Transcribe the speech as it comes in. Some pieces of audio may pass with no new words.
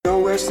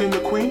rest in the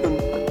queendom.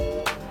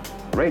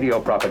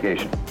 Radio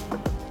propagation.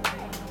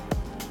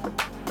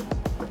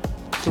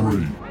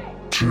 3,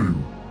 2,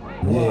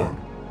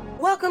 1.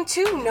 Welcome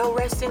to No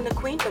Rest in the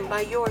Queendom by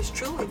yours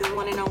truly, the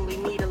one and only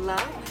Nita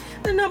Love,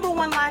 the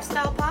 #1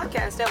 lifestyle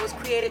podcast that was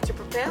created to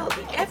propel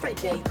the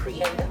everyday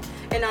creator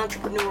and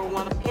entrepreneur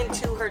woman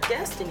into her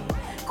destiny.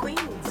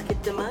 Queens,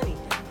 get the money.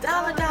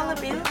 Dollar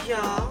bills,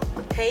 y'all.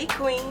 Hey,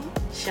 queen,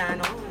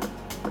 shine on.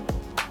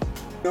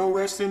 No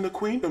rest in the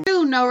queendom.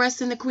 No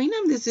Rest in the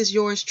Queendom. This is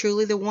yours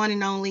truly, the one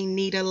and only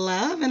Nita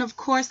Love. And of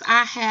course,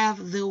 I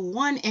have the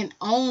one and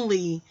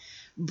only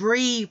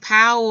Bree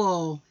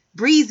Powell,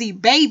 Breezy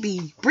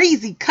Baby,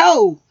 Breezy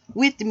Co.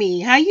 with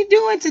me. How you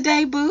doing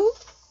today, boo?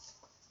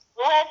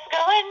 What's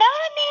going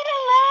on,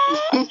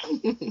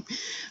 Nita Love?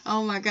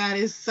 Oh my God,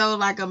 it's so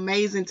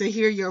amazing to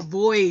hear your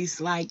voice.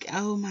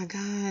 Oh my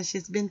gosh,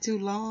 it's been too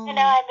long.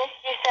 I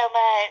missed you so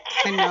much.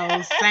 I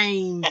know,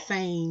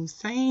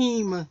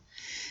 same.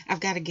 I've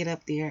got to get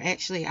up there.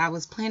 Actually, I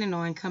was planning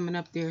on coming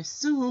up there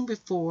soon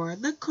before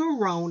the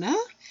corona.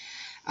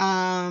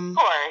 Of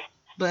course.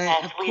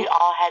 But as we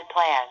all had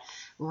plans.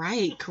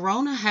 Right.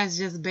 Corona has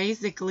just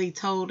basically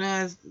told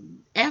us,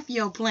 F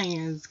your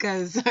plans,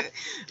 because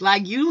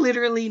you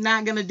literally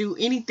not going to do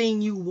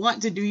anything you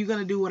want to do. You're going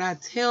to do what I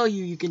tell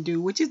you can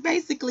do, which is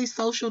basically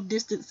social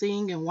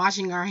distancing and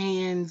washing our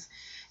hands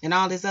and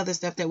all this other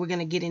stuff that we're going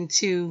to get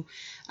into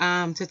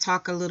to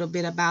talk a little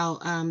bit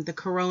about the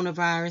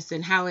coronavirus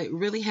and how it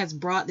really has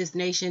brought this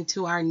nation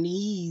to our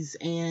knees.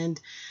 And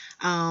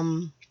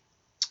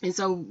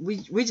so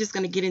we're just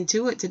going to get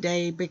into it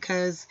today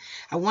because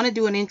I want to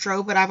do an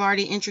intro, but I've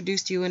already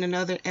introduced you in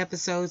another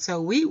episode.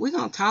 So we're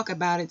going to talk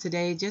about it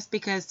today just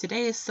because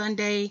today is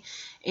Sunday,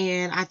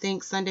 and I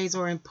think Sundays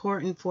are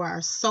important for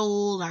our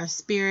soul, our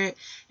spirit,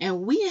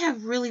 and we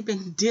have really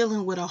been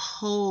dealing with a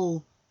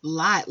whole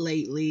lot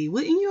lately.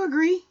 Wouldn't you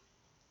agree?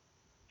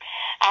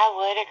 I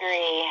would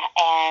agree.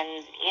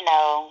 And,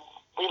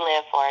 we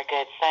live for a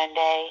good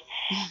Sunday,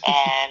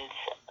 and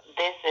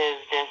this is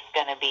just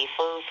going to be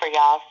food for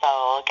y'all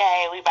soul,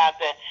 okay? We about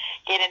to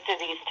get into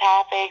these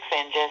topics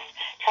and just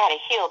try to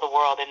heal the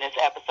world in this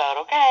episode,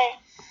 okay?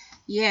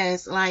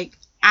 Yes,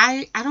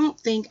 I don't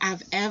think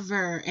I've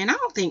ever, and I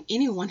don't think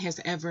anyone has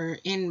ever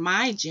in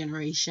my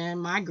generation,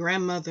 my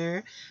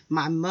grandmother,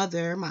 my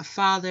mother, my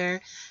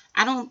father,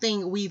 I don't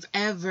think we've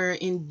ever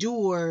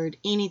endured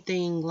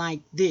anything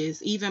like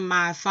this. Even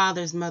my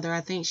father's mother,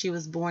 I think she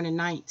was born in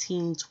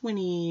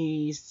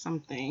 1920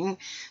 something.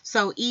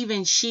 So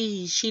even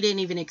she didn't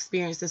even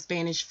experience the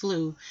Spanish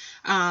flu.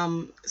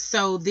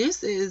 So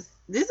this is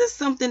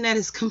something that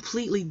is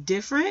completely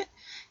different.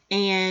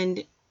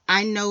 And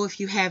I know if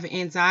you have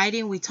anxiety,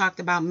 and we talked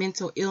about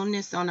mental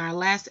illness on our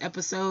last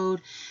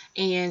episode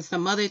and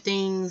some other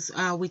things.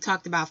 We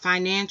talked about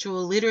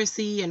financial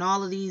literacy and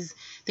all of these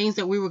things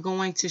that we were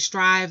going to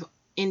strive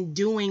in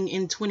doing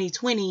in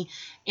 2020.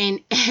 And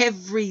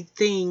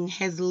everything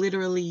has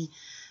literally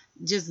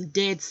just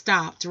dead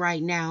stopped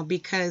right now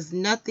because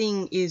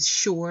nothing is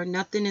sure.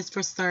 Nothing is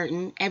for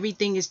certain.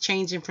 Everything is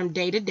changing from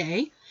day to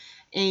day.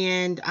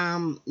 And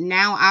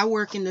now I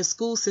work in the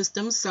school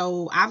system,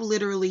 so I've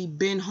literally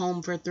been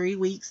home for 3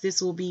 weeks.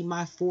 This will be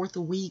my 4th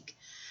week,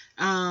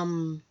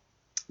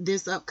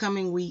 this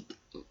upcoming week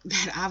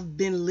that I've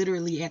been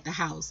literally at the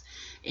house.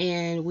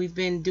 And we've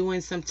been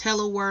doing some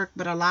telework,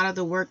 but a lot of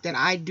the work that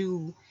I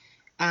do,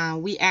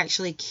 we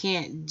actually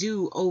can't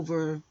do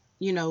over,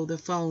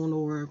 the phone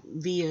or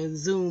via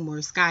Zoom or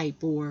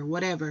Skype or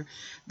whatever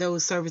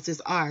those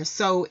services are.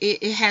 So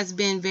it has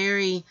been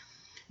very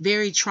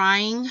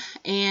trying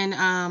and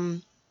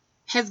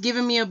has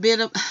given me a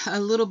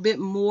little bit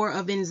more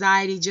of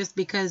anxiety just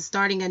because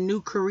starting a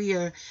new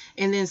career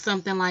and then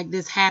something like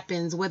this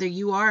happens, whether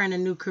you are in a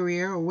new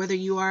career or whether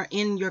you are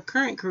in your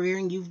current career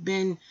and you've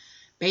been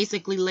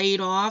basically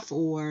laid off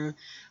or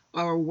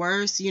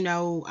worse, you've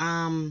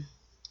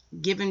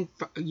been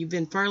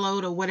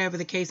furloughed or whatever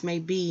the case may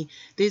be.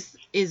 This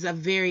is a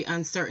very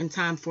uncertain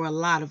time for a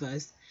lot of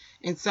us.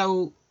 And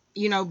so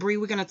Bree,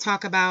 we're going to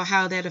talk about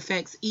how that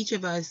affects each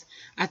of us.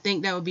 I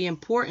think that would be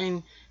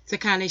important to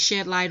kind of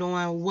shed light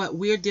on what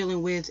we're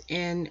dealing with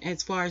and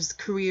as far as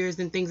careers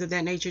and things of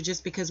that nature,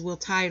 just because we'll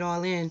tie it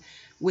all in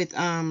with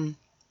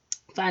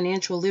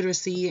financial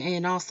literacy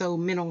and also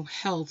mental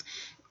health.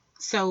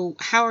 So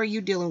how are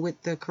you dealing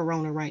with the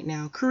corona right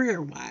now,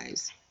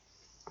 career-wise?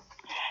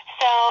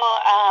 So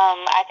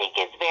I think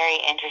it's very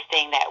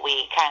interesting that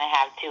we kind of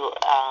have two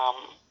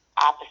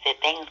opposite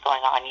things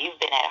going on. You've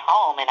been at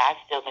home and I've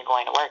still been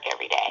going to work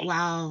every day.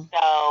 Wow.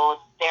 So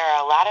there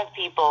are a lot of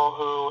people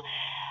who,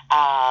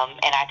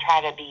 and I try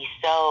to be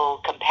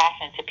so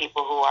compassionate to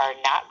people who are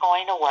not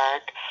going to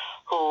work,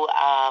 who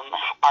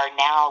are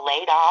now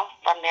laid off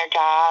from their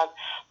job,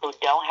 who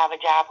don't have a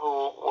job,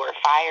 who were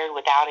fired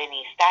without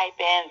any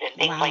stipends and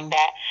things like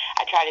that.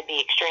 I try to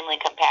be extremely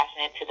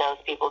compassionate to those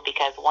people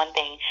because one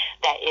thing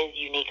that is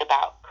unique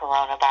about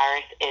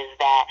coronavirus is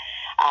that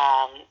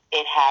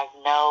it has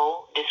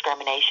no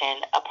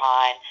discrimination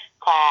upon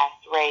class,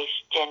 race,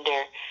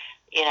 gender,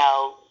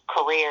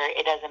 career,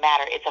 it doesn't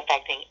matter. It's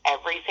affecting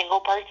every single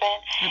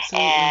person.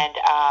 Absolutely. And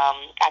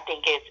I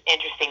think it's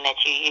interesting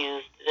that you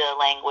use the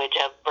language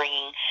of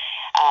bringing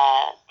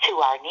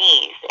to our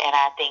knees. And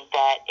I think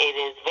that it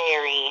is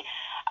very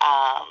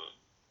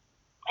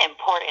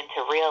important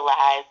to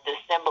realize the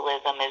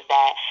symbolism is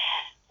that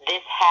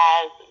this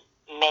has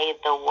made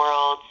the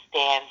world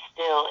stand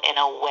still in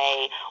a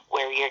way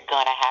where you're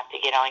going to have to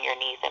get on your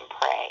knees and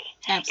pray.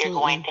 Absolutely. You're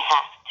going to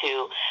have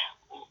to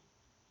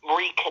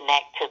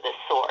reconnect to the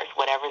source,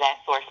 whatever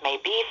that source may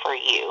be for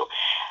you.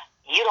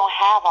 You don't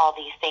have all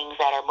these things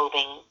that are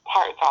moving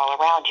parts all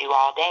around you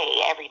all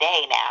day, every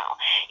day now.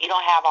 You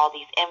don't have all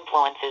these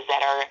influences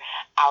that are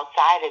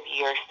outside of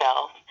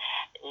yourself.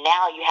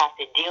 Now you have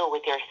to deal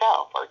with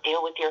yourself or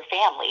deal with your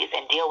families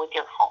and deal with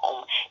your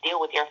home,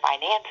 deal with your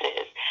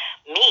finances.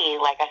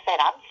 Me, like I said,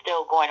 I'm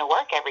still going to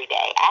work every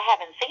day. I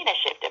haven't seen a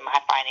shift in my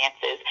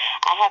finances.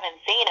 I haven't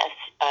seen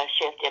a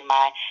shift in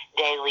my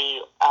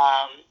daily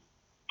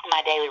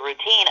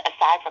routine,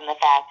 aside from the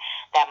fact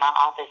that my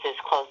office is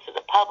close to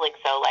the public.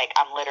 So, like,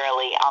 I'm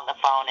literally on the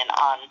phone and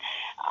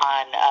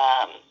on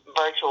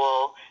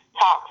virtual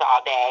talks all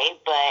day.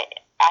 But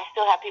I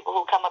still have people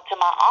who come up to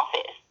my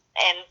office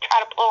and try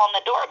to pull on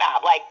the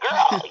doorknob. Like,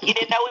 girl, you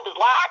didn't know we was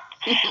locked?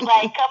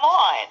 Like, come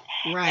on.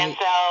 Right. And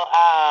so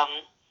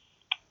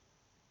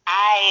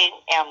I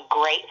am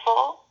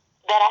grateful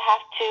that I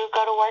have to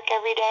go to work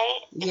every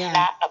day. Yeah. It's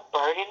not a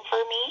burden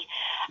for me.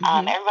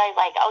 Everybody's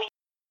like, oh,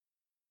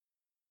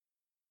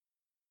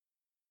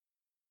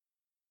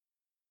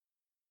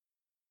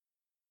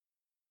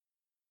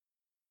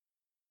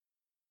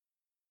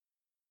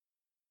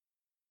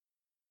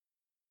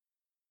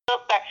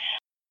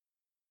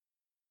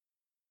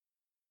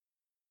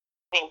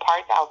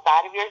 parts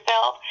outside of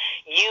yourself,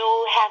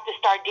 you have to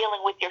start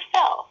dealing with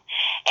yourself.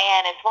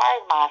 And as far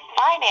as my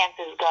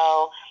finances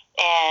go,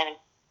 and,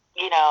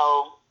 you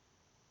know,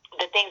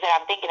 the things that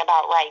I'm thinking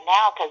about right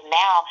now, because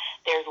now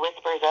there's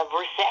whispers of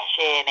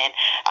recession and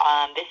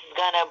this is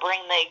going to bring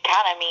the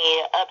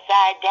economy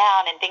upside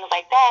down and things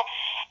like that.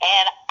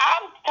 And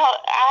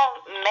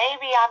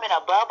maybe I'm in a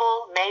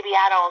bubble. Maybe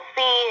I don't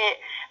see it.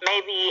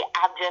 Maybe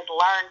I've just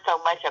learned so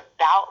much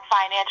about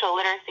financial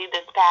literacy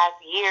this past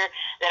year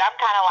that I'm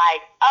kind of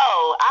like,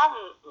 oh, I'm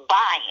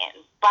buying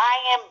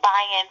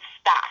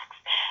stocks.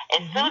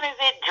 As soon as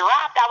it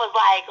dropped, I was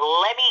like,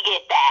 let me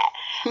get that.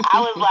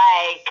 I was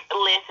like,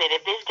 listen,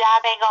 if this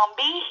job ain't going to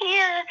be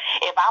here,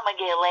 if I'm going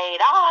to get laid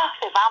off,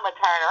 if I'm going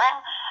to turn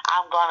around,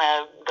 I'm going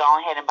to go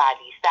ahead and buy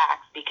these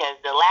stocks, because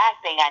the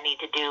last thing I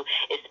need to do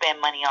is spend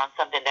money on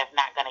something that's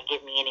not going to give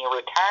me any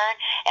return.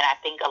 And I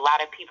think a lot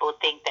of people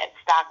think that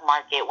stock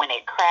market, when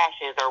it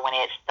crashes or when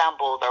it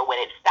stumbles or when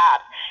it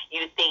stops,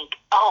 you think,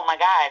 oh my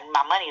God,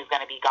 my money is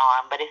going to be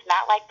gone. But it's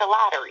not like the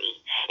lottery.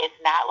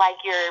 It's not like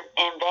you're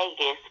in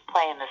Vegas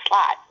playing the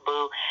slots,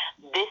 boo.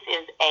 This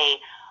is a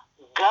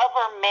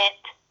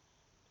government,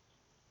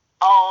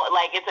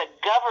 it's a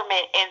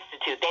government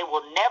institute. They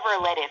will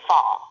never let it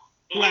fall.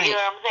 You know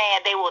what I'm saying?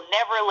 They will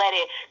never let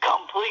it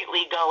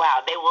completely go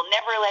out. They will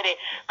never let it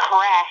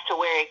crash to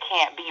where it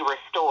can't be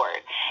restored.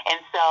 And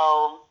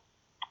so,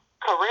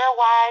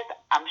 career-wise,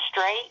 I'm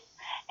straight.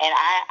 And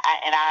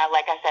I,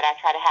 like I said, I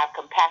try to have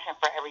compassion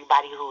for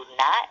everybody who's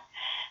not.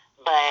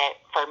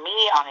 But for me,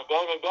 on a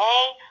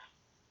day-to-day,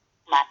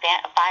 my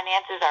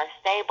finances are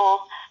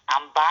stable.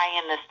 I'm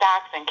buying the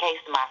stocks in case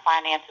my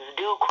finances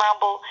do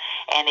crumble.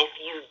 And if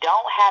you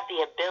don't have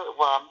the ability,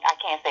 well, I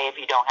can't say if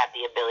you don't have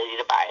the ability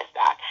to buy a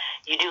stock.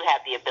 You do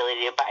have the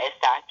ability to buy a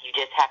stock. You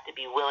just have to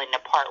be willing to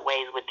part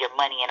ways with your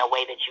money in a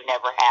way that you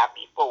never have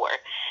before.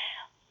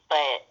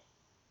 But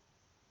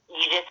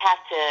you just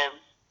have to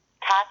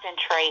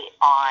concentrate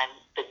on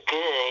the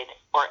good,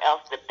 or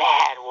else the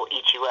bad will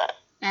eat you up.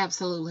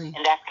 Absolutely.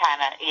 And that's kind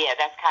of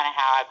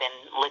how I've been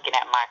looking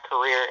at my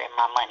career and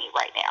my money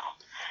right now.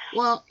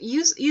 Well,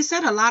 you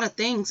said a lot of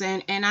things,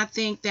 and I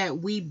think that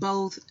we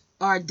both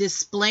are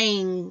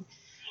displaying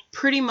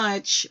pretty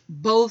much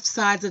both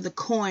sides of the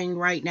coin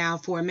right now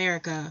for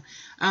America.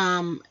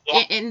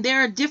 And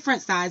there are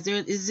different sides.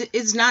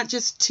 It's not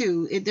just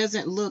two. It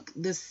doesn't look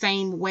the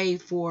same way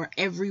for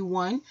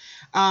everyone.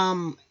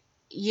 There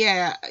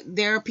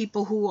are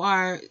people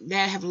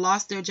that have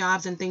lost their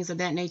jobs and things of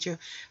that nature.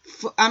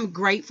 I'm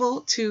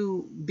grateful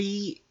to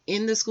be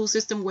in the school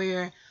system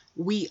where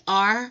we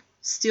are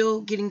still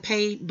getting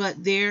paid, but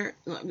we're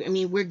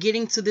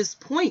getting to this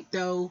point,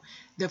 though,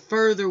 the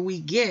further we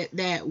get,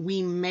 that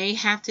we may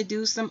have to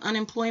do some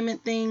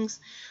unemployment things.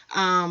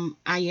 I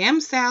am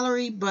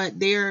salary, but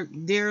they're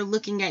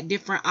looking at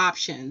different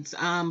options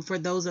for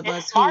those of us who.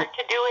 It's smart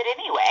to do it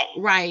anyway.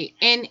 Right.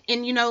 And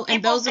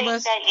People those think of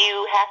us that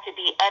you have to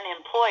be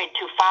unemployed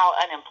to file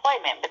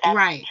unemployment, but that's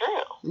right. not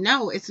true.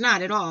 No, it's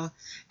not at all.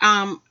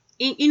 And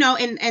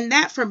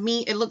that for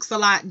me, it looks a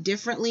lot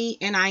differently,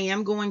 and I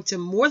am going to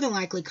more than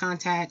likely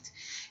contact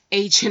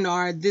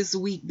H&R this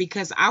week,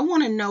 because I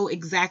want to know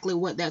exactly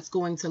what that's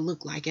going to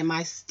look like. Am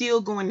I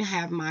still going to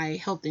have my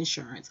health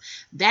insurance?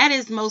 That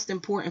is most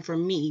important for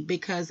me,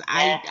 because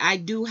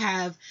I do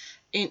have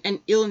an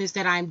illness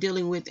that I'm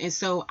dealing with, and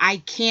so I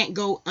can't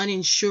go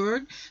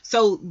uninsured.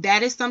 So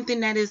that is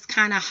something that is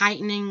kind of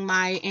heightening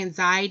my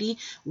anxiety,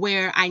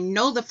 where I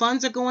know the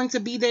funds are going to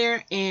be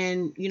there,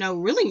 and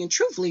really and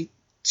truthfully,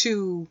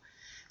 to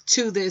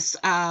this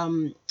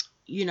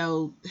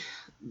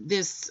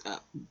this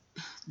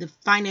the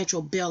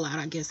financial bailout,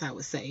 I guess I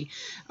would say,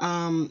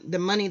 the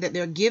money that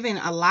they're giving.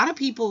 A lot of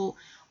people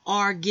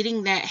are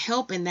getting that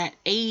help and that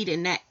aid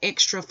and that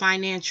extra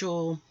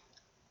financial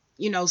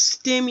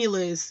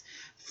stimulus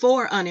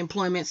for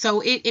unemployment.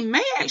 So it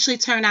may actually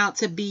turn out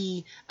to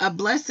be a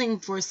blessing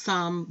for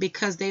some,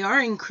 because they are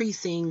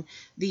increasing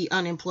the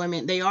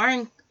unemployment. They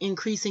are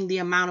increasing the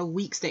amount of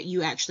weeks that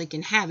you actually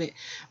can have it.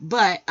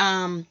 But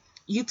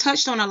you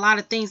touched on a lot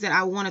of things that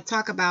I want to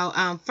talk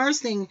about.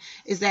 First thing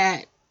is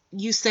that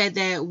you said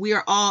that we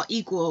are all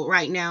equal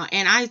right now.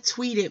 And I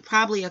tweeted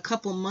probably a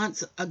couple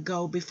months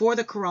ago, before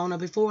the corona,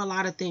 before a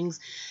lot of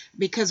things,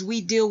 because we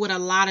deal with a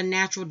lot of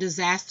natural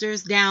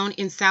disasters down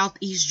in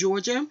Southeast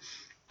Georgia.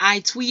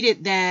 I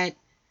tweeted that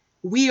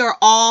we are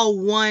all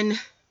one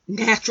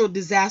natural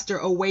disaster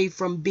away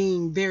from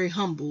being very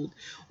humbled,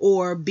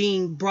 or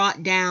being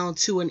brought down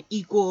to an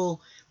equal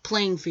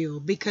playing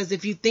field. Because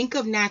if you think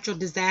of natural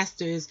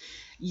disasters,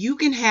 you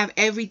can have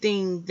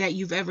everything that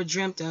you've ever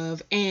dreamt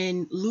of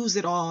and lose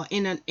it all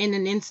in an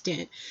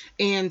instant.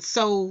 And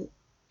so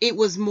it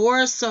was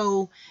more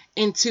so,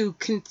 and to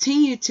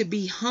continue to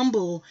be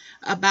humble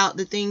about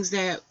the things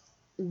that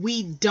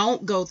we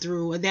don't go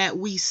through, or that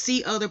we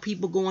see other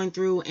people going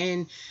through,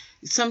 and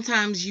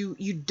sometimes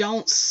you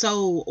don't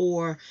sow,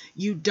 or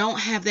you don't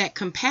have that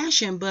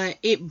compassion, but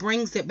it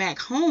brings it back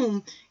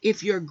home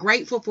if you're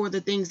grateful for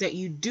the things that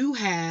you do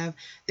have,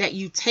 that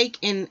you take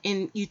in,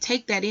 and you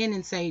take that in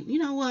and say, you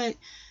know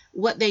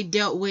what they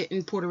dealt with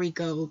in Puerto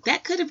Rico,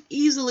 that could have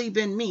easily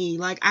been me.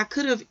 Like, I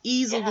could have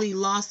easily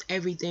lost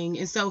everything.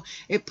 And so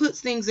it puts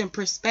things in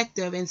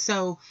perspective. And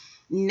so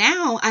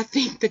now I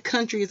think the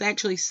country is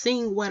actually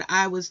seeing what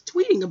I was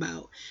tweeting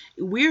about.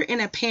 We're in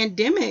a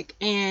pandemic,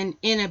 and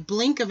in a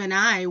blink of an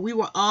eye,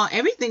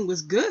 everything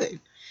was good.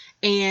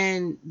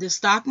 And the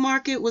stock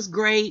market was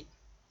great.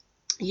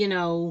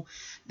 The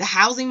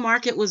housing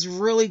market was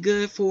really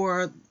good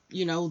for,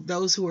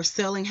 those who are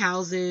selling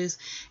houses.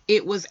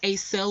 It was a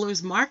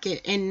seller's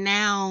market. And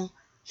now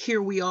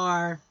here we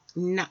are,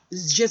 not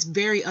just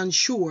very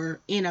unsure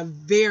in a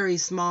very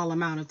small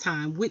amount of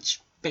time,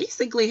 which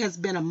basically has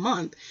been a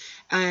month.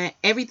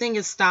 Everything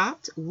is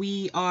stopped.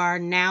 We are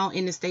now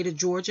in the state of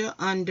Georgia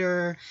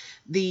under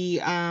the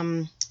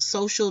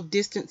social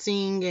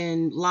distancing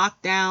and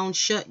lockdown,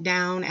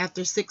 shutdown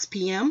after 6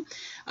 p.m.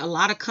 A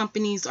lot of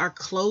companies are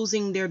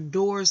closing their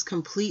doors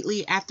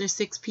completely after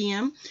 6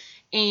 p.m.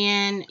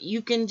 And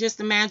you can just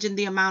imagine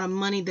the amount of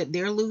money that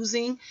they're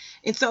losing.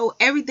 And so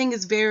everything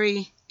is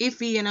very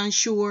iffy and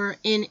unsure,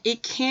 and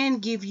it can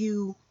give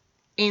you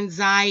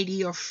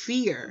anxiety or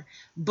fear.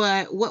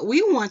 But what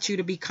we want you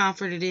to be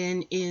comforted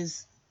in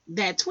is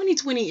that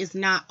 2020 is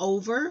not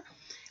over.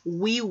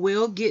 We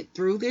will get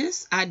through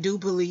this, I do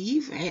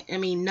believe. I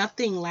mean,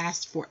 nothing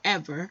lasts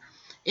forever.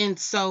 And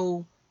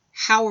so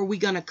how are we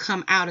going to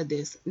come out of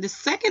this? The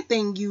second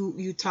thing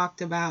you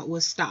talked about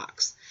was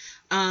stocks.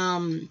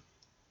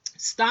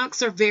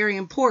 Stocks are very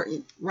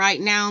important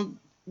right now.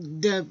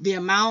 The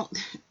amount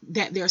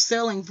that they're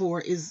selling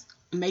for is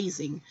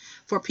amazing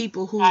for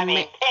people who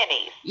pennies.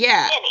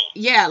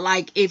 Yeah,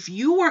 like if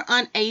you were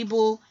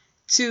unable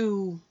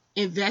to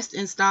invest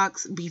in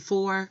stocks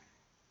before,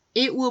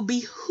 it will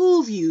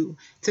behoove you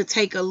to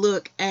take a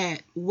look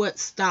at what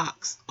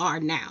stocks are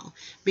now,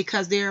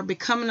 because they're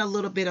becoming a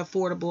little bit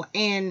affordable.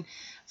 And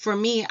for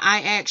me,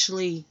 I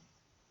actually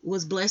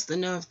was blessed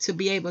enough to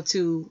be able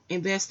to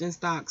invest in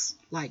stocks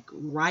like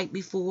right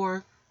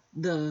before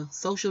the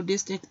social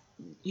distance,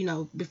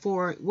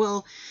 before,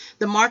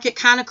 the market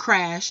kind of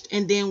crashed,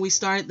 and then we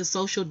started the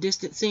social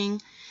distancing.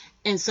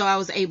 And so I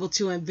was able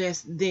to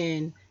invest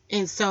then.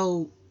 And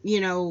so,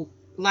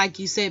 like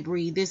you said,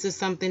 Bree, this is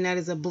something that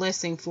is a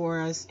blessing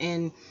for us.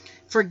 And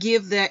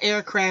forgive the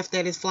aircraft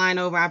that is flying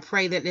over. I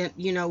pray that,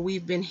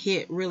 we've been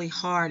hit really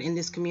hard in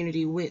this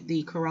community with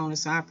the corona.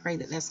 So I pray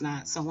that that's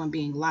not someone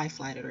being life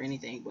flighted or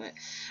anything. But,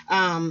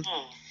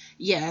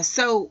 yeah,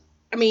 so,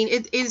 I mean,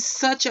 it is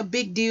such a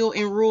big deal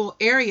in rural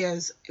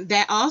areas.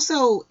 That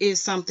also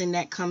is something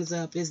that comes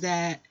up, is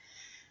that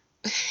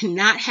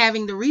not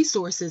having the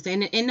resources.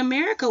 And in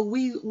America,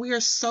 we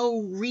are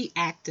so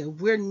reactive.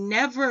 We're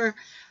never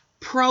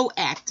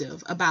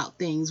proactive about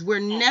things. We're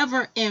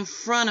never in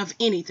front of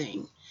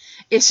anything.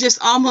 It's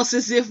just almost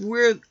as if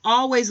we're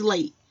always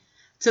late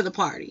to the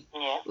party.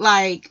 Yeah.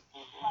 Like,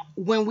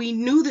 when we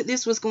knew that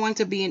this was going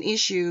to be an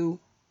issue,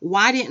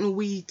 why didn't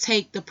we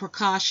take the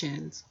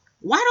precautions?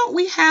 Why don't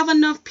we have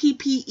enough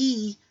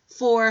PPE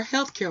for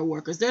healthcare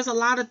workers? There's a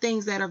lot of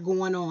things that are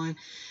going on.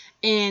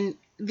 And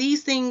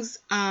these things,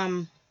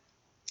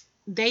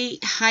 they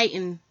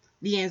heighten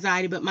the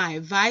anxiety. But my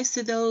advice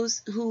to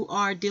those who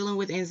are dealing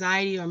with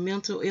anxiety or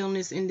mental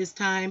illness in this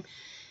time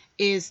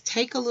is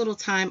take a little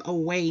time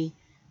away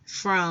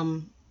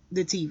from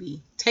the TV.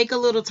 Take a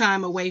little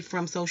time away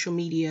from social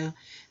media.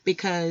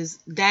 because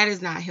that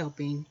is not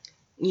helping,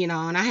 and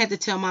I had to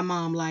tell my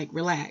mom, like,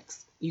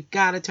 relax. You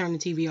got to turn the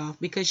TV off,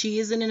 because she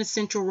is in an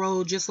essential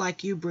role just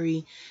like you,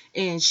 Bree,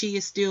 and she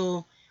is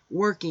still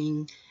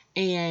working,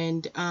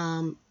 and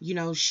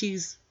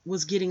she's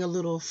was getting a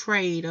little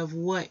afraid of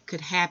what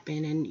could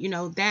happen, and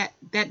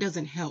that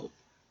doesn't help.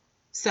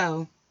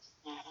 So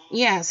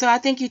yeah, so I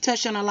think you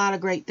touched on a lot of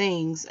great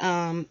things,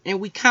 and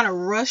we kind of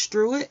rushed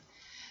through it,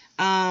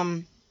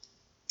 but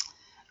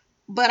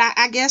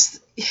I guess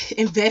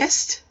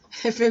invest.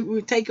 If it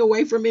would take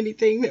away from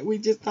anything that we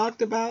just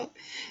talked about,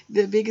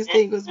 the biggest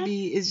thing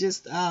is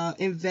just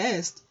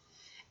invest.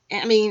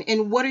 I mean,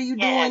 and what are you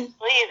doing?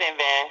 Please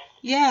invest.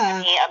 Yeah.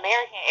 I mean,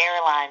 American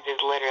Airlines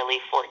is literally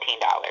 $14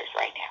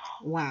 right now.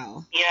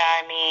 Wow. You know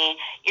what I mean?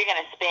 You're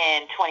going to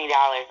spend $20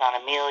 on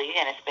a meal. You're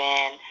going to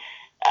spend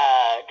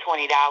 $20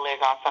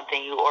 on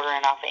something you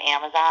ordering off of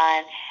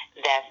Amazon.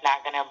 That's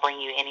not going to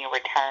bring you any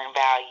return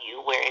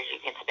value, whereas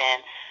you can spend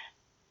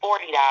 $40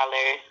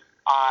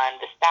 on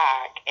the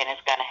stock and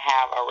it's going to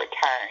have a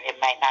return. It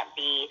might not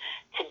be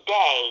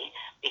today,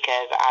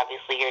 because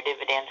obviously your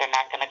dividends are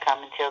not going to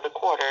come until the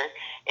quarter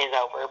is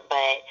over,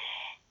 but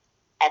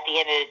at the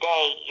end of the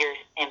day, you're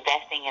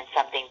investing in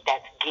something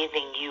that's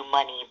giving you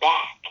money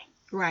back.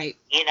 Right.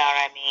 You know what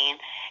I mean?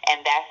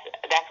 And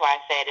that's why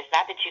I said it's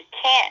not that you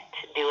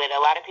can't do it. A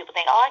lot of people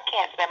think, I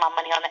can't spend my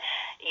money on that.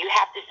 You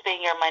have to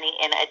spend your money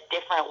in a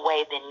different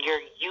way than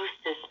you're used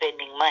to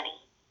spending money.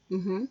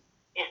 Mm-hmm.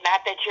 It's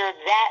not that you're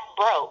that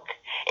broke.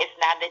 It's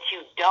not that you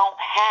don't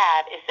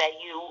have. It's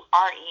that you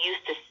aren't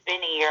used to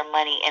spending your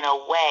money in a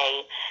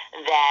way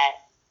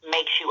that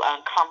makes you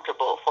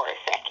uncomfortable for a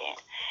second.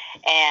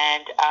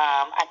 And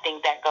I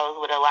think that goes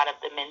with a lot of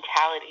the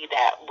mentality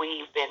that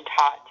we've been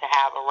taught to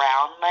have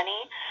around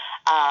money.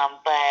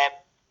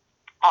 But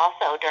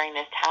also during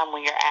this time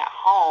when you're at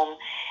home,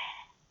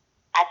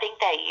 I think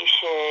that you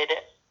should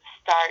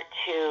start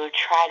to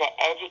try to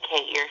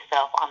educate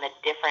yourself on the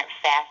different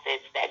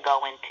facets that go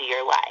into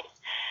your life.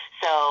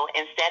 So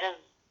instead of,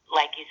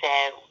 like you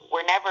said,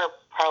 we're never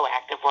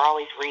proactive, we're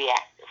always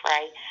reactive,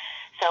 right?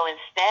 So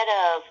instead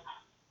of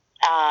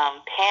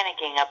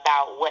panicking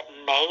about what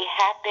may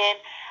happen,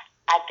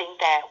 I think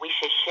that we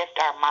should shift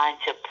our mind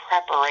to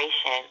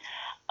preparation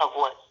of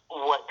what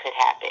could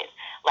happen.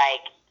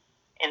 Like,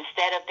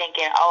 instead of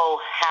thinking,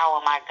 how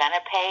am I going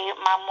to pay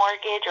my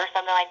mortgage or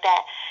something like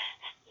that,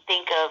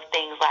 think of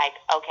things like,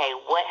 okay,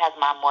 what has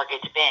my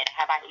mortgage been?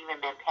 Have I even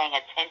been paying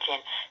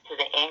attention to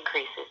the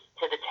increases,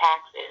 to the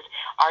taxes?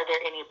 Are there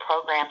any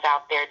programs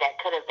out there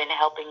that could have been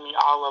helping me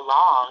all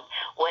along?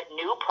 What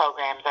new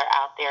programs are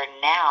out there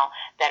now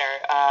that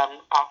are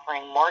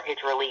offering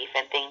mortgage relief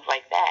and things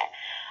like that?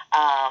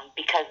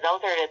 Because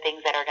those are the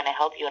things that are going to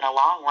help you in the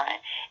long run,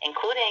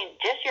 including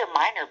just your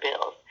minor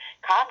bills.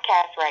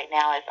 Comcast right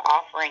now is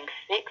offering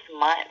 6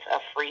 months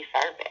of free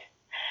service.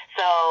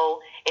 So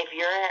if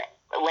you're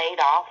laid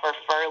off or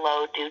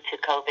furloughed due to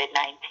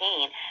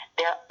COVID-19,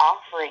 they're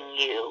offering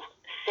you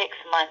 6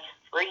 months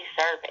free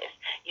service.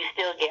 You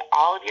still get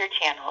all of your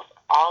channels,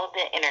 all of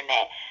the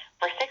internet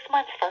for 6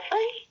 months for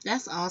free.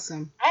 That's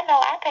awesome. I know.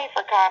 I pay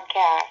for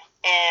Comcast,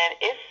 and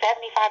it's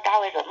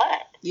 $75 a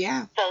month.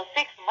 Yeah. So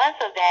 6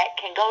 months of that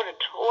can go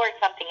towards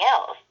something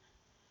else.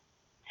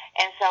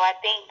 And so I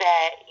think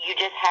that you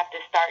just have to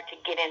start to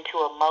get into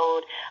a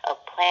mode of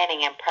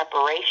planning and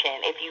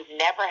preparation. If you've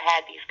never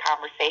had these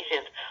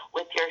conversations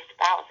with your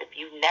spouse, if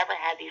you've never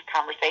had these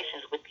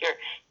conversations with your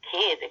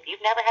kids, if you've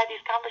never had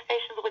these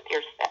conversations with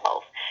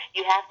yourself,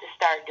 you have to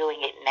start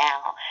doing it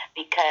now.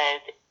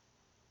 Because,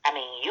 I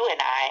mean, you and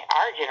I,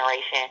 our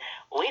generation,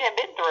 we done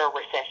been through a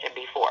recession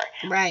before.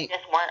 Right. We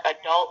just weren't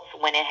adults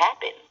when it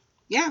happened.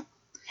 Yeah.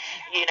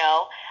 You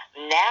know,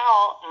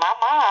 now my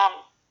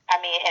mom, I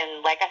mean,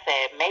 and like I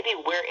said, maybe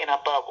we're in a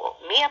bubble.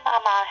 Me and my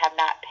mom have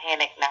not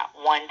panicked not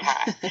one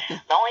time.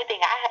 The only thing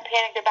I have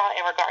panicked about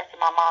in regards to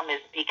my mom is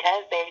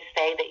because they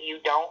say that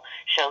you don't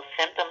show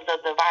symptoms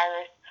of the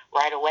virus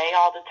right away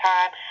all the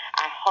time.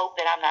 I hope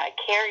that I'm not a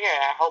carrier,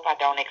 and I hope I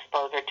don't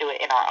expose her to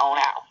it in our own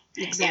house.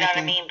 Exactly. You know what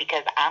I mean?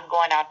 Because I'm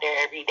going out there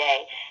every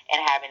day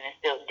and having to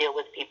still deal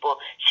with people.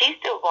 She's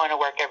still going to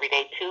work every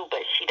day too,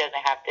 but she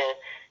doesn't have to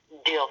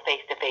deal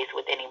face to face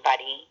with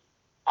anybody.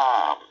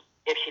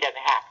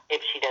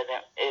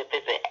 If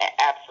it's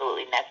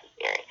absolutely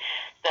necessary.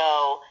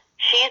 So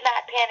she's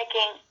not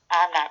panicking,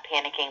 I'm not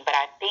panicking, but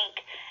I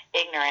think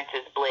ignorance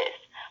is bliss.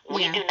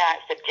 We do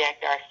not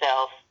subject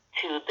ourselves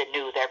to the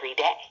news every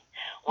day.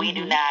 We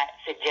do not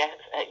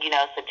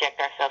subject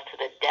ourselves to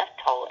the death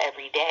toll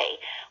every day.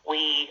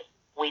 We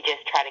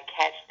just try to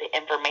catch the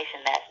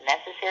information that's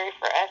necessary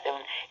for us,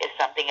 and if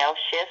something else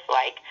shifts,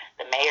 like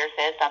the mayor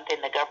says something,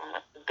 the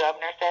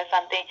governor says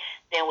something,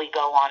 then we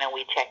go on and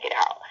we check it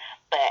out.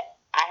 But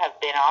I have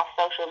been off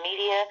social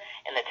media,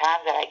 and the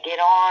times that I get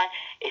on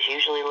is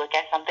usually look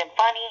at something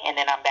funny, and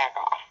then I'm back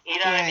off. You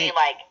know what I mean?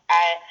 Like,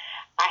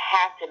 I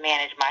have to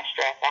manage my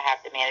stress. I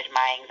have to manage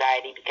my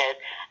anxiety, because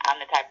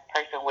I'm the type of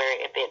person where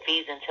if it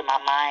feeds into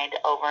my mind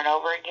over and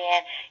over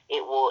again,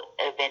 it will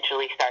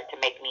eventually start to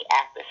make me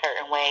act a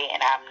certain way, and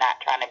I'm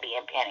not trying to be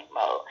in panic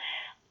mode.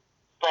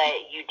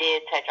 But you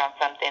did touch on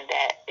something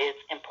that is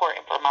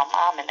important for my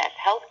mom, and that's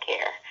health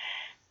care.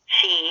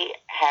 She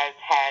has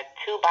had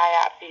 2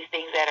 biopsies,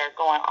 things that are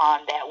going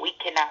on that we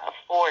cannot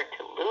afford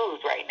to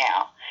lose right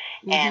now.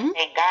 And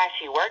thank God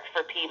she works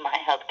for Piedmont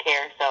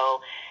Healthcare,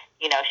 so,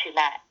 she's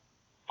not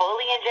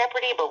fully in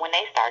jeopardy, but when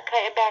they start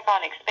cutting back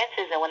on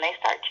expenses and when they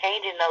start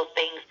changing those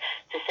things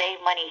to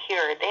save money here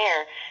or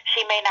there,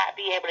 she may not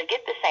be able to get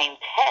the same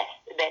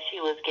test that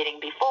she was getting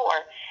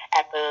before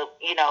at the,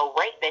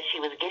 rate that she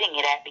was getting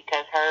it at,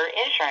 because her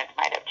insurance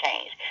might have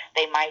changed.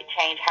 They might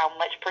change how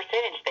much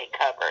percentage they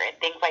cover and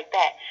things like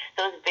that.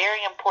 So it's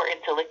very important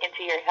to look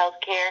into your health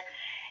care.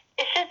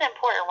 It's just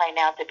important right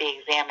now to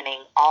be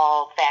examining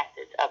all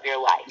facets of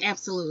your life.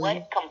 Absolutely.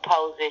 What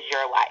composes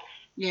your life?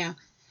 Yeah.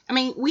 I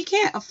mean, we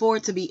can't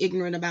afford to be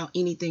ignorant about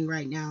anything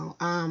right now.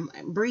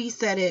 Bree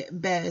said it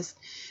best.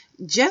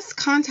 Just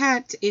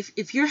contact,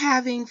 if you're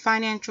having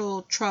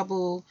financial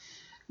trouble,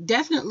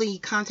 definitely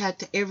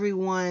contact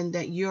everyone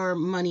that your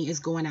money is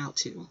going out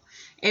to.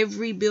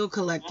 Every bill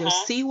collector,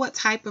 see what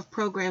type of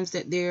programs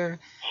that they're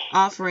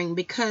offering,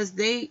 because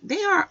they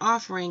are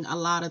offering a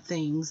lot of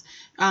things.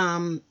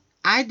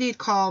 I did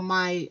call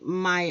my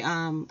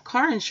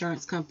car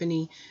insurance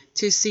company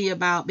to see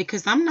about,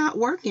 because I'm not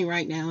working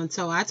right now. And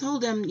so I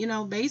told them,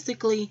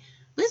 basically,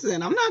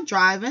 listen, I'm not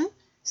driving.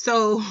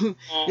 So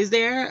is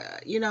there,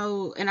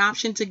 an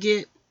option to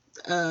get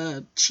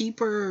a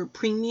cheaper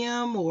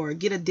premium or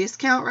get a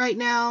discount right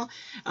now?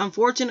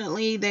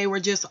 Unfortunately, they were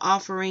just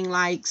offering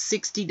like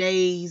 60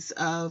 days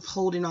of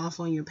holding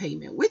off on your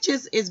payment, which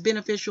is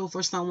beneficial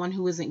for someone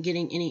who isn't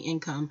getting any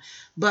income.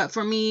 But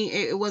for me,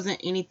 it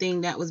wasn't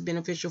anything that was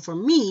beneficial for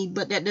me,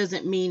 but that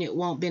doesn't mean it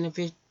won't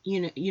benefit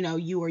you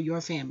or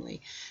your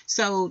family.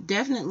 So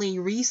definitely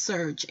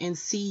research and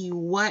see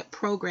what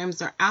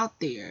programs are out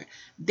there.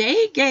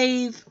 They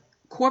gave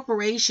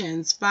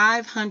corporations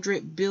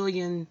 500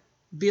 billions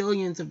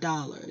of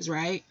dollars,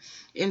 right?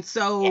 And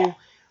so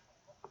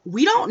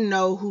we don't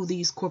know who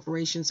these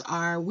corporations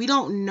are. We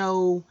don't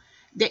know.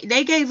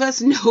 They gave us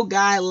no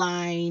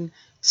guideline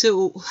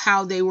to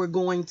how they were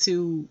going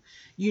to,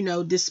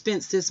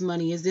 dispense this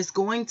money. Is this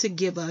going to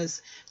give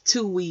us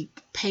 2-week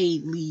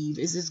paid leave?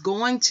 Is this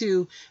going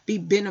to be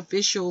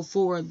beneficial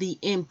for the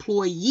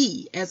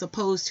employee as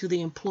opposed to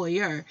the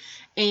employer?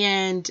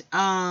 And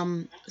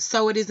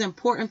so it is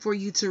important for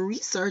you to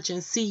research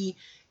and see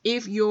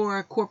if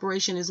your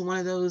corporation is one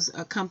of those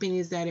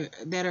companies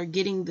that are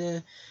getting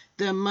the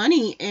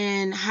money,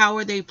 and how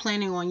are they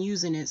planning on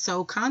using it.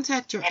 So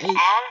contact your ask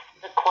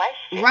the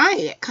question.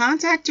 Right.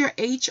 Contact your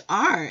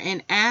HR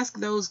and ask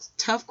those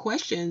tough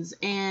questions.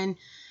 And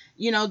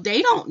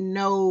they don't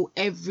know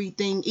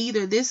everything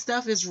either. This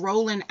stuff is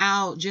rolling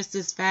out just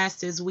as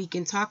fast as we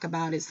can talk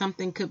about it.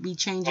 Something could be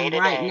changing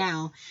right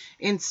now.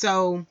 And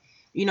so,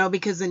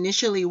 because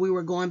initially we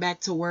were going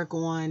back to work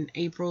on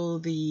April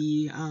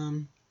the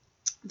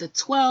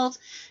 12th,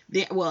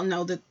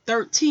 the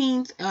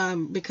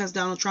 13th, because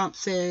Donald Trump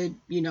said,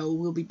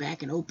 we'll be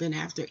back and open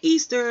after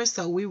Easter.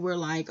 So we were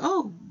like,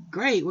 oh,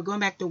 great, we're going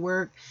back to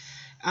work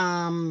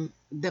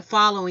the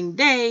following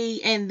day.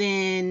 And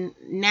then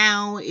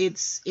now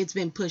it's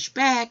been pushed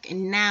back,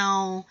 and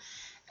now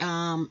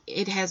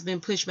it has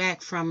been pushed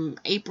back from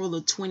April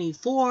the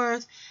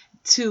 24th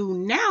to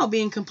now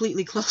being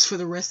completely closed for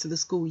the rest of the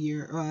school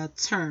year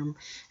term.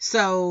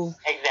 So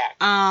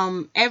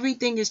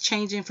everything is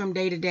changing from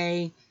day to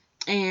day,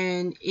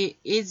 and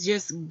it's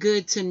just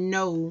good to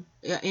know,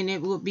 and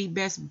it would be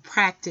best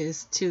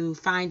practice to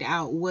find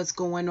out what's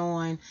going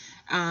on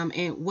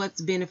and what's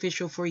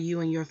beneficial for you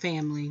and your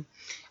family.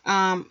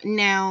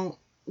 Now,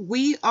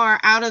 we are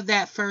out of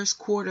that first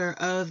quarter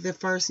of the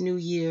first new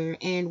year,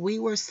 and we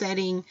were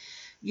setting,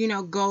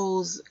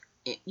 goals,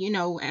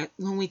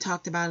 when we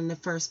talked about in the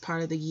first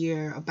part of the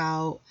year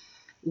about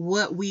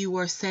what we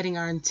were setting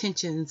our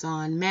intentions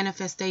on.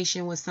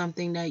 Manifestation was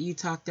something that you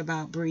talked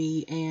about,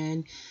 Bree,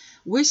 and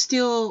we're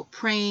still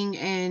praying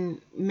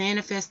and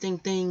manifesting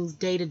things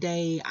day to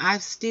day. I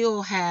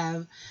still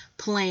have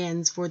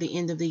plans for the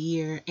end of the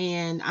year,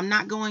 and I'm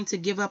not going to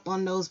give up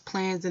on those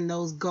plans and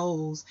those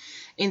goals.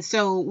 And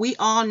so we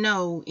all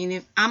know, and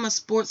if I'm a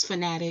sports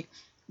fanatic,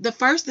 the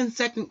first and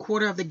second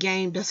quarter of the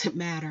game doesn't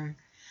matter.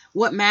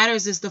 What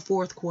matters is the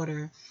fourth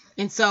quarter.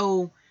 And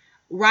so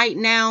right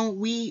now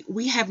we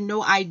have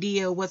no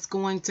idea what's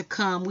going to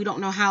come. We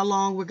don't know how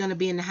long we're going to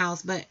be in the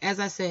house, but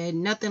as I said,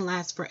 nothing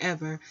lasts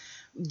forever.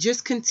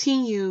 Just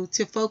continue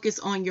to focus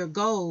on your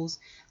goals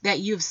that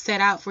you've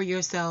set out for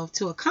yourself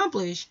to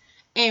accomplish,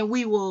 and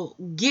we will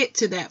get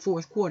to that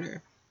fourth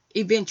quarter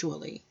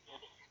eventually.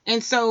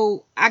 And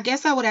so I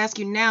guess I would ask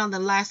you now, the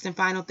last and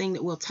final thing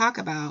that we'll talk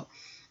about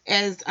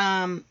is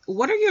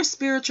what are your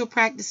spiritual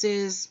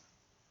practices?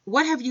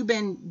 What have you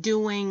been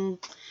doing?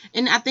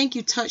 And I think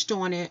you touched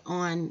on it,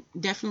 on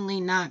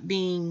definitely not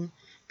being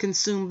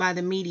consumed by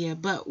the media,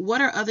 but what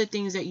are other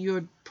things that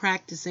you're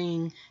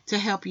practicing to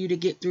help you to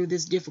get through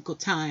this difficult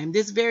time,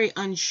 this very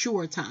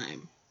unsure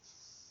time?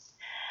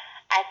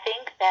 I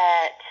think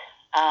that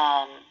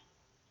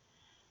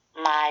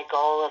my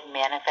goal of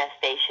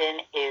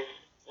manifestation is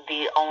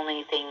the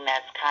only thing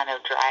that's kind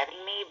of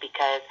driving me,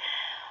 because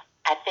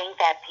I think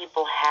that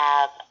people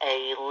have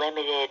a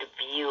limited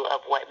view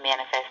of what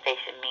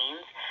manifestation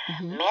means.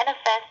 Mm-hmm.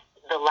 Manifest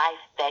the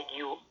life that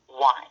you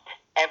want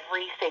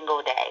every single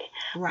day.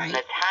 Right. From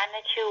the time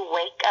that you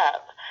wake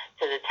up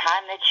to the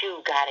time that you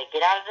got to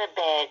get out of the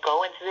bed,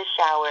 go into the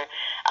shower,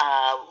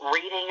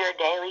 reading your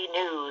daily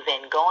news,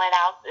 and going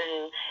out,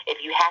 and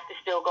if you have to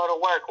still go to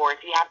work, or if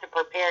you have to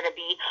prepare to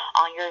be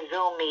on your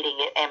Zoom meeting.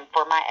 And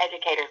for my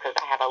educators, because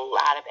I have a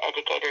lot of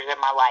educators in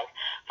my life,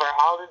 for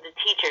all of the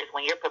teachers,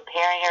 when you're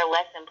preparing your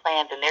lesson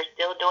plans and they're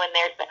still doing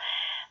their stuff,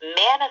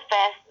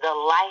 manifest the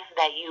life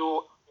that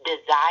you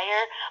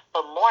desire.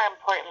 But more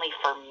importantly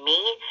for me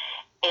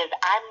is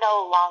I'm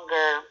no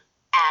longer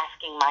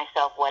asking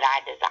myself what I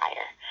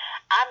desire.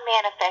 I'm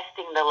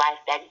manifesting the life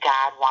that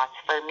God wants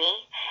for me.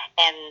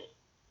 And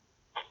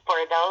for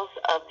those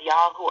of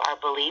y'all who are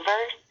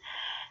believers,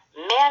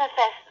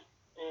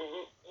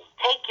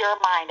 take your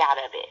mind out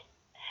of it.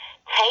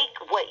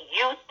 Take what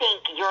you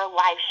think your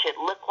life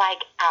should look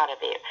like out of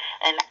it.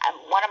 And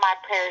one of my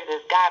prayers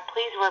is, God,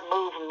 please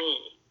remove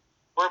me.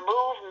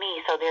 Remove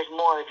me so there's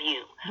more of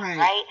you.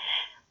 Right?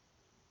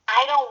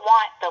 I don't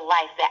want the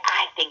life that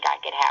I think I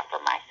could have for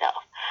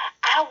myself.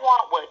 I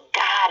want what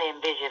God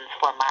envisions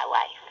for my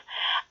life.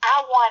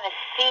 I want to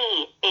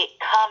see it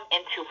come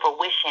into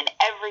fruition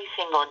every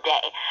single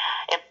day.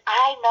 If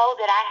I know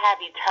that I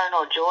have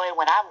eternal joy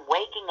when I'm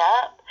waking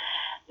up,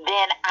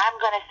 then I'm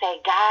going to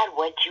say, God,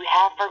 what you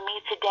have for me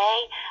today,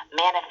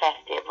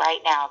 manifest it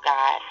right now,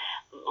 God.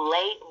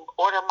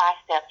 Order my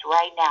steps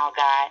right now,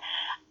 God.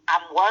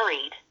 I'm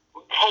worried.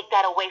 Take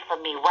that away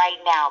from me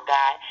right now,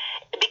 God.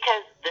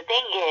 Because the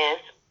thing is,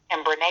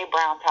 and Brene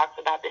Brown talks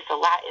about this a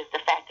lot, is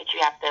the fact that you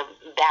have to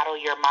battle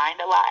your mind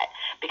a lot,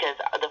 because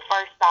the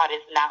first thought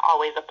is not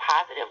always a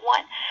positive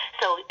one.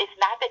 So it's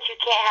not that you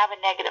can't have a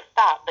negative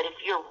thought, but if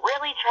you're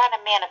really trying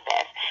to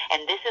manifest,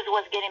 and this is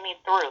what's getting me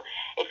through,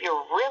 if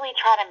you're really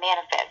trying to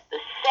manifest, the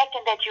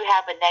second that you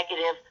have a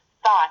negative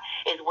thought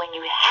is when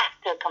you have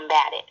to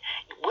combat it.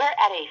 We're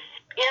at a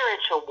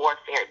spiritual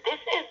warfare. This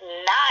is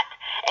not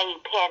a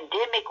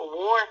pandemic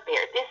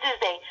warfare. This is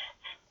a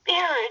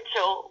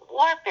spiritual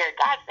warfare.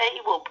 God said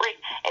he will bring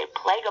a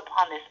plague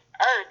upon this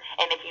earth,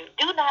 and if you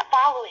do not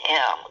follow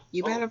him,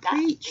 you better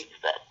preach.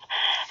 Jesus.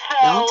 So,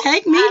 don't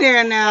take me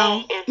there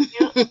now. If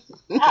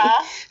you,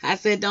 huh? I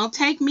said, don't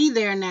take me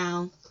there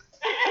now.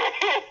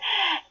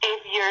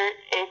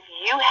 If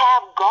you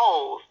have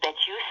goals that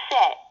you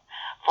set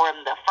from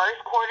the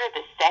first quarter,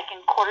 the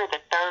second quarter, the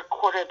third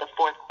quarter, the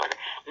fourth quarter,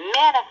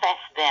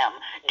 manifest them.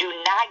 Do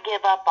not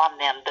give up on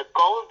them. The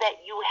goals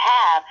that you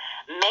have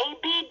may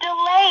be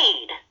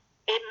delayed.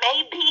 It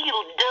may be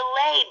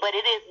delayed, but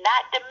it is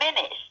not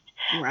diminished.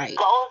 Right.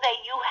 Goals that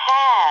you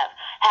have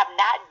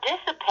not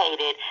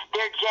dissipated.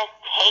 They're just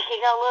taking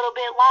a little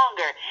bit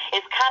longer.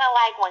 It's kind of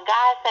like when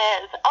God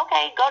says,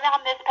 okay, go down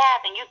this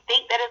path, and you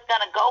think that it's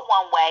going to go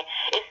one way.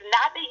 It's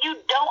not that you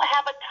don't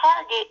have a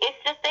target.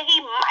 It's just that he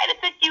might have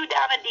took you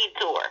down a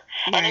detour.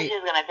 Right. And it's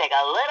just going to take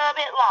a little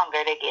bit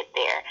longer to get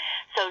there.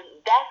 So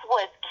that's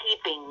what's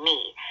keeping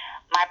me.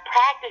 My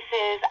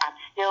practices, I'm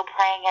still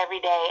praying every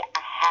day.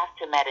 I have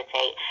to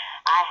meditate.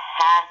 I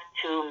have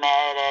to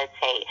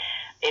meditate.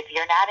 If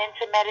you're not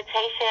into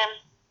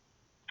meditation,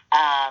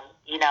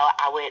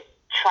 I would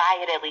try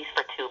it at least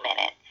for 2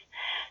 minutes.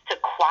 To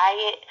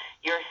quiet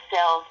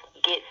yourself,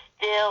 get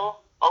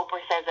still.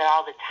 Oprah says it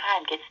all the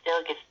time. Get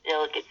still, get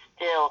still, get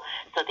still,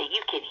 so that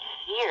you can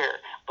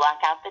hear. Block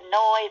out the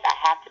noise. I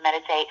have to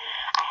meditate.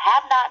 I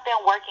have not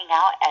been working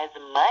out as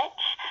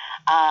much.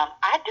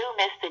 I do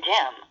miss the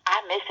gym.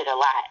 I miss it a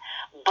lot.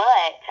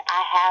 But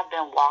I have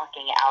been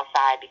walking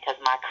outside because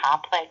my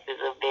complex is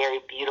a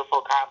very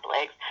beautiful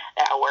complex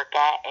that I work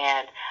at,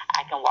 and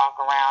I can walk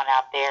around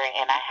out there,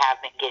 and I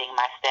have been getting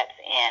my steps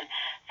in.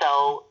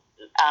 So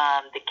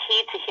the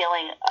key to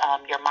healing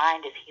your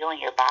mind is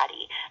healing your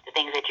body. The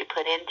things that you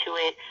put into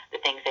it, the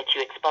things that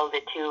you expose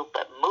it to,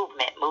 but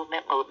movement.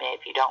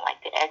 If you don't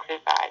like to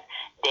exercise,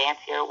 dance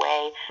your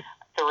way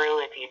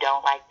through. If you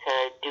don't like to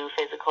do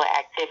physical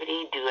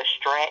activity, do a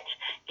stretch,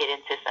 get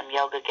into some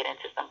yoga, get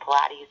into some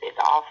Pilates. It's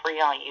all free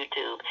on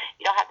YouTube.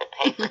 You don't have to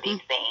pay for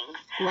these things.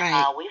 Right.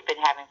 We've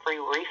been having free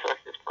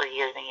resources for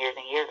years and years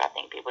and years. I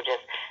think people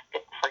just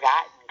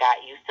forgot and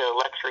got used to the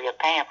luxury of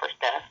paying for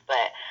stuff.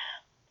 But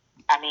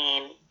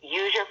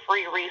use your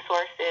free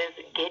resources,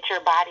 get your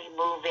body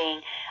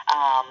moving,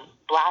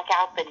 block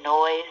out the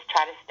noise,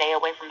 try to stay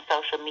away from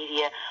social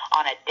media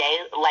on a day.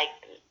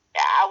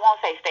 I won't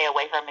say stay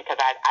away from it,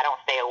 because I don't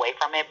stay away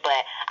from it,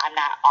 but I'm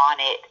not on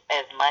it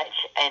as much.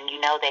 And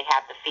they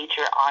have the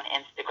feature on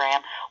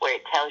Instagram where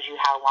it tells you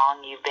how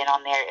long you've been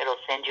on there. It'll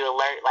send you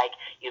alert, like,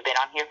 you've been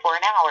on here for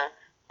an hour.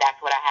 That's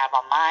what I have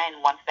on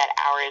mine. Once that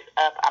hour is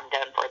up, I'm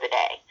done for the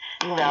day.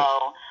 Right.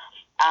 So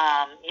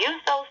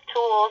use those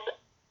tools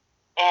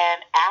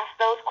and ask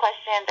those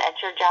questions at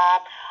your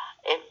job.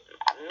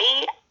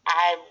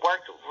 I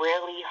worked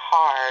really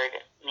hard,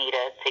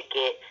 Nita, to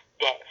get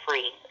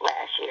debt-free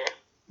last year.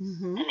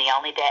 Mm-hmm. And the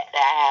only debt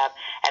that I have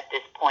at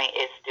this point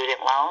is student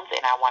loans,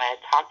 and I want to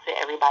talk to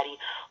everybody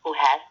who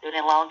has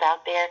student loans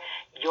out there.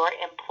 Your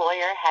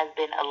employer has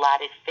been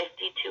allotted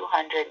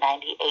 $5,298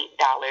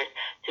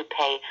 to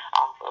pay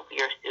off of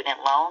your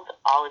student loans.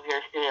 All of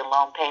your student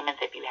loan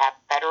payments, if you have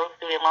federal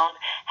student loans,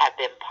 have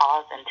been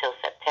paused until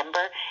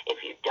September.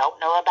 If you don't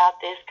know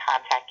about this,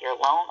 contact your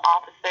loan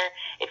officer.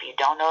 If you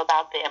don't know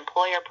about the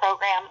employer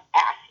program,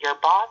 ask your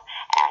boss,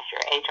 ask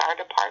your HR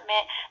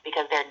department,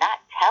 because they're not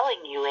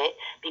telling you it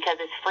because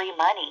it's free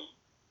money.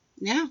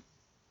 Yeah.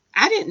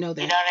 I didn't know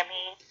that. You know what I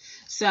mean?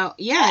 So,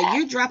 yeah,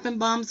 you're dropping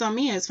bombs on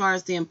me as far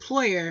as the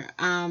employer.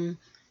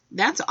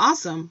 That's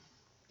awesome.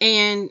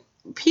 And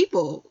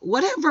people,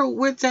 whatever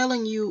we're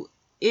telling you,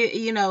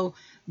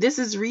 this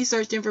is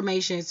researched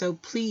information. So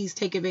please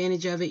take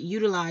advantage of it,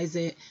 utilize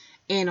it,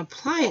 and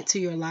apply it to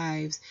your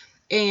lives.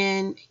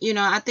 And,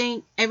 I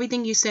think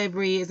everything you said,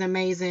 Bree, is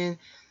amazing.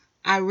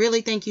 I really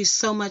thank you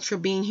so much for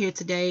being here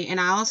today. And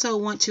I also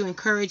want to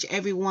encourage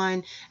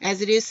everyone,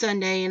 as it is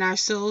Sunday and our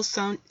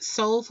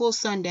Soulful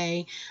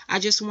Sunday, I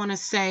just want to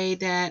say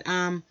that,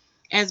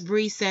 as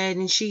Bree said,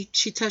 and she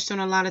touched on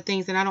a lot of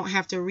things, and I don't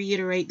have to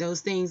reiterate those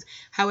things.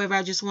 However,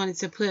 I just wanted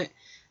to put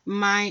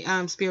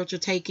my spiritual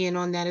take in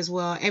on that as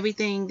well.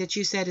 Everything that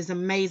you said is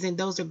amazing.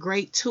 Those are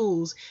great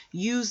tools.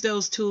 Use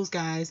those tools,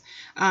 guys.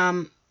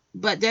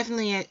 But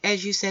definitely,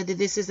 as you said, that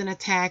this is an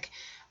attack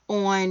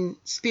on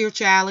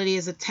spirituality,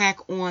 is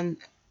attack on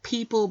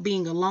people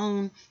being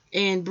alone.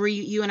 And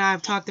Bree, you and I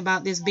have talked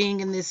about this, being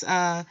in this,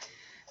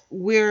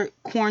 we're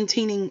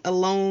quarantining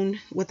alone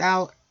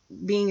without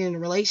being in a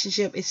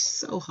relationship. It's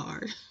so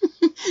hard,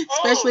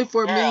 especially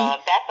for me.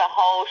 That's a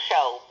whole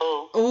show,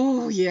 boo.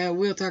 Oh yeah,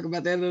 we'll talk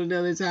about that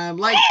another time.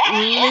 Like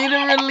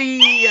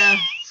literally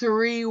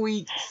 3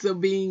 weeks of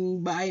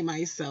being by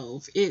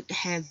myself. It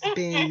has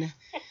been,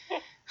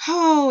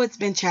 it's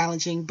been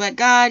challenging. But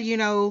God,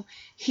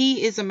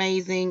 He is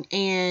amazing,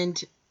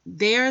 and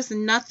there's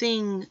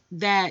nothing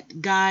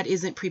that God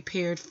isn't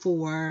prepared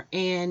for.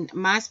 And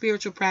my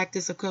spiritual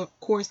practice, of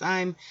course,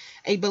 I'm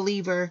a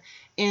believer.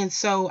 And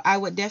so I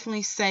would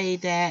definitely say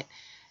that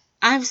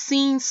I've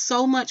seen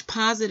so much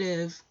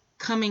positive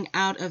coming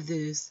out of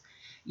this.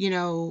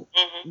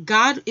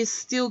 God is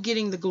still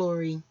getting the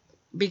glory,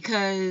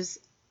 because,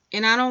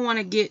 and I don't want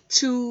to get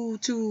too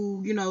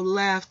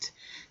left,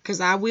 because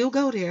I will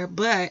go there,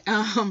 but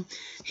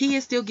He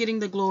is still getting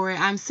the glory.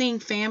 I'm seeing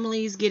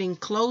families getting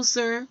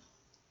closer.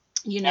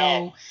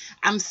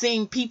 I'm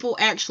seeing people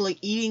actually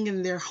eating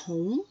in their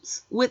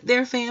homes with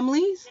their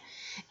families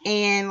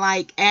and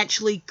like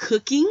actually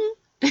cooking.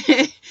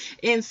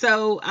 And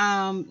so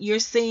you're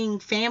seeing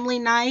family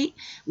night.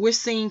 We're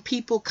seeing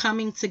people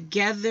coming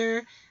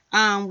together.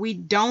 We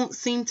don't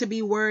seem to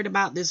be worried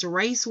about this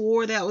race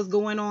war that was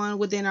going on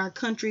within our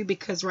country,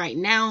 because right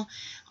now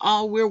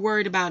all we're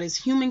worried about is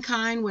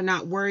humankind. We're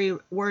not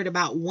worried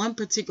about one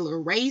particular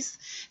race.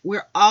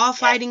 We're all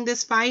fighting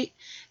this fight.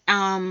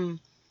 There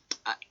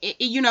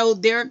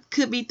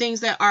could be things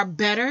that are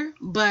better,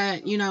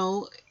 but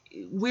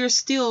we're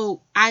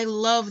still, I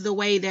love the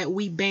way that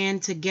we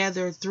band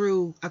together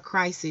through a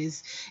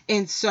crisis.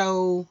 And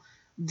so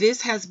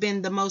this has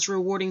been the most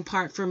rewarding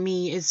part for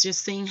me, is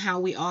just seeing how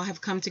we all have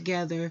come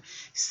together,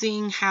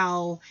 seeing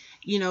how,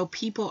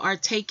 people are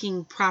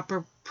taking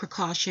proper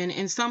precaution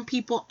and some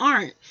people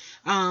aren't.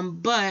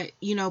 But,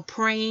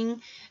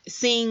 praying,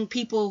 seeing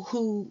people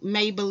who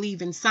may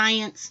believe in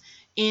science,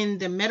 in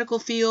the medical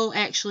field,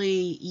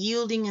 actually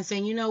yielding and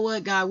saying, you know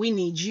what, God, we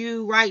need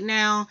you right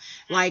now.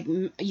 Like,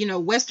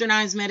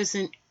 westernized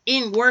medicine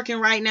in working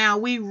right now.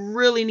 We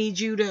really need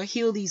you to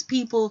heal these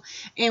people.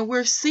 And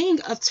we're seeing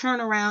a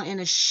turnaround and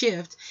a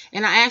shift.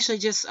 And I actually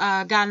just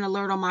got an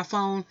alert on my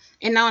phone.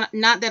 And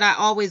not that I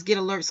always get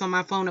alerts on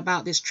my phone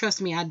about this.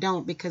 Trust me, I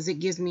don't, because it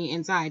gives me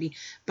anxiety.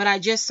 But I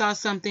just saw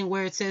something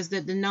where it says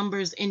that the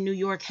numbers in New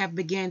York have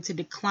begun to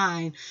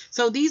decline.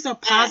 So these are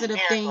positive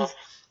things.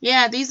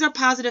 Yeah, these are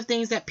positive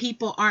things that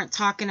people aren't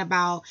talking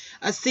about.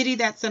 A city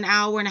that's an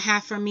hour and a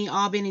half from me,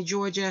 Albany,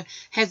 Georgia,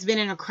 has been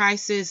in a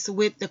crisis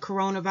with the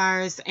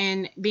coronavirus,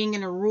 and being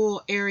in a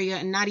rural area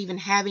and not even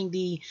having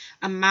the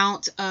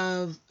amount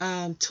of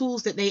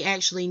tools that they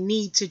actually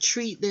need to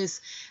treat this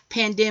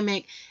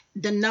pandemic.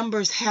 The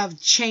numbers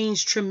have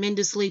changed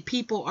tremendously.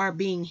 People are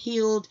being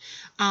healed.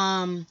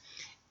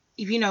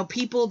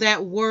 People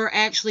that were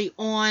actually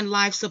on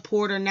life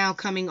support are now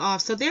coming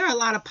off. So there are a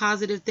lot of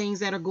positive things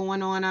that are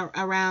going on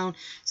around.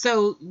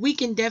 So we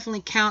can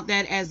definitely count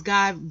that as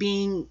God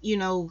being,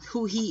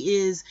 who He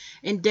is,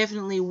 and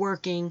definitely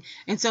working.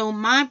 And so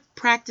my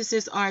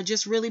practices are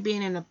just really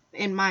being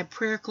in my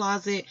prayer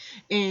closet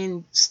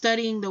and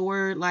studying the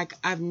Word like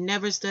I've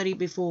never studied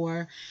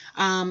before.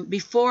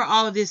 Before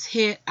all of this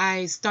hit,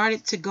 I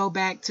started to go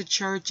back to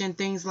church and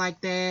things like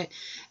that.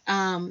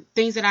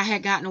 Things that I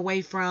had gotten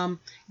away from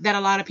that a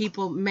lot of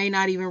people may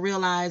not even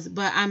realize.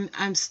 But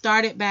I'm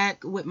started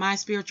back with my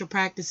spiritual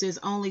practices,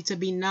 only to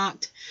be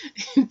knocked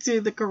into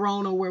the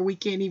corona where we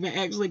can't even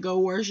actually go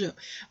worship.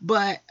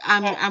 But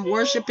I'm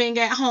worshiping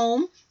at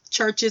home.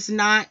 Church is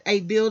not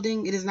a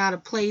building. It is not a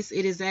place.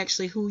 It is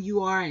actually who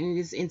you are, and it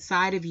is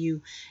inside of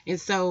you.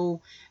 And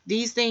so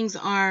these things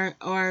are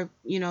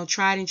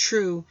tried and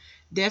true.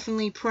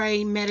 Definitely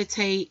pray,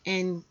 meditate,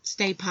 and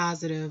stay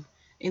positive.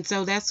 And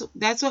so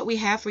that's what we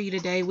have for you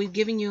today. We've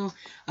given you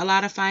a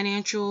lot of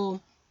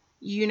financial,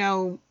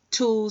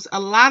 tools. A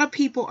lot of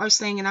people are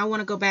saying, and I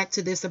want to go back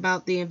to this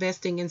about the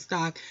investing in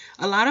stock.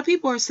 A lot of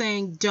people are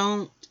saying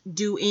don't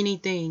do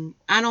anything.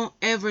 I don't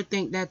ever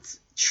think that's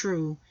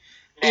true.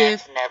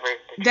 That's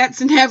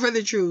never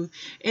the truth.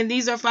 And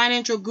these are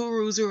financial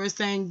gurus who are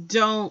saying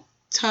don't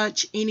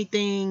touch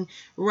anything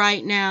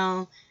right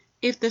now.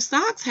 If the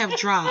stocks have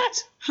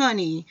dropped,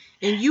 honey,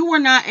 and you were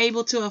not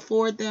able to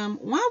afford them,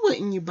 why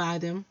wouldn't you buy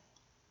them?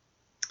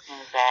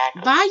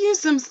 Exactly. Buy you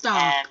some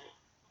stock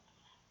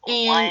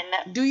and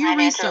do your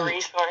financial research.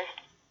 Resource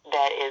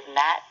that is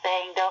not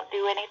saying don't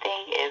do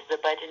anything is the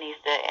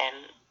Budgetnista, and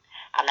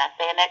I'm not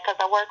saying that because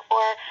I work for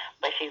her,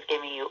 but she's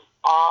giving you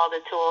all the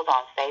tools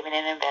on saving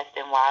and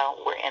investing while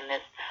we're in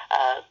this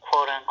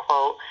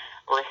quote-unquote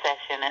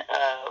recession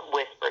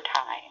whisper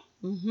time.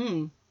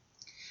 Mm-hmm.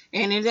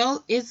 And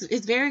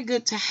it's very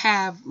good to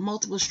have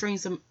multiple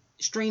streams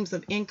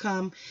of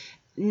income.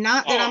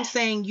 Not that I'm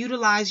saying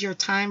utilize your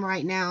time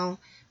right now,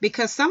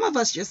 because some of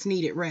us just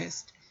needed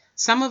rest.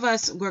 Some of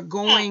us we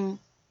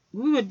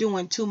were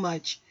doing too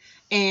much.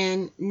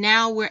 And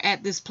now we're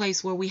at this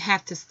place where we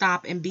have to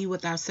stop and be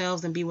with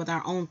ourselves and be with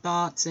our own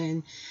thoughts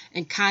and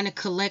kind of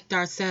collect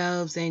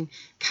ourselves and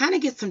kind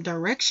of get some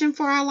direction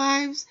for our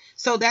lives.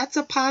 So that's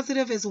a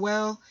positive as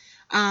well.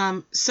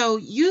 So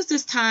use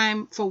this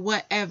time for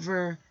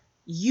whatever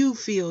you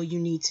feel you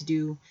need to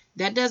do.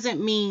 That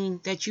doesn't mean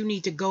that you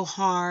need to go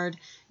hard.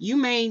 You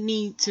may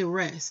need to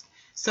rest.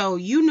 So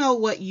you know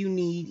what you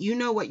need. You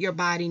know what your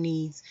body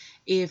needs.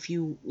 If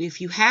you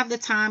have the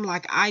time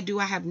like I do,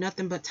 I have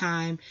nothing but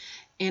time.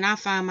 And I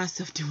find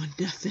myself doing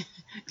nothing.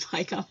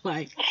 I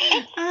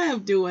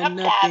am doing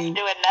Sometimes nothing.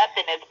 doing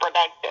nothing is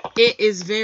productive. It is very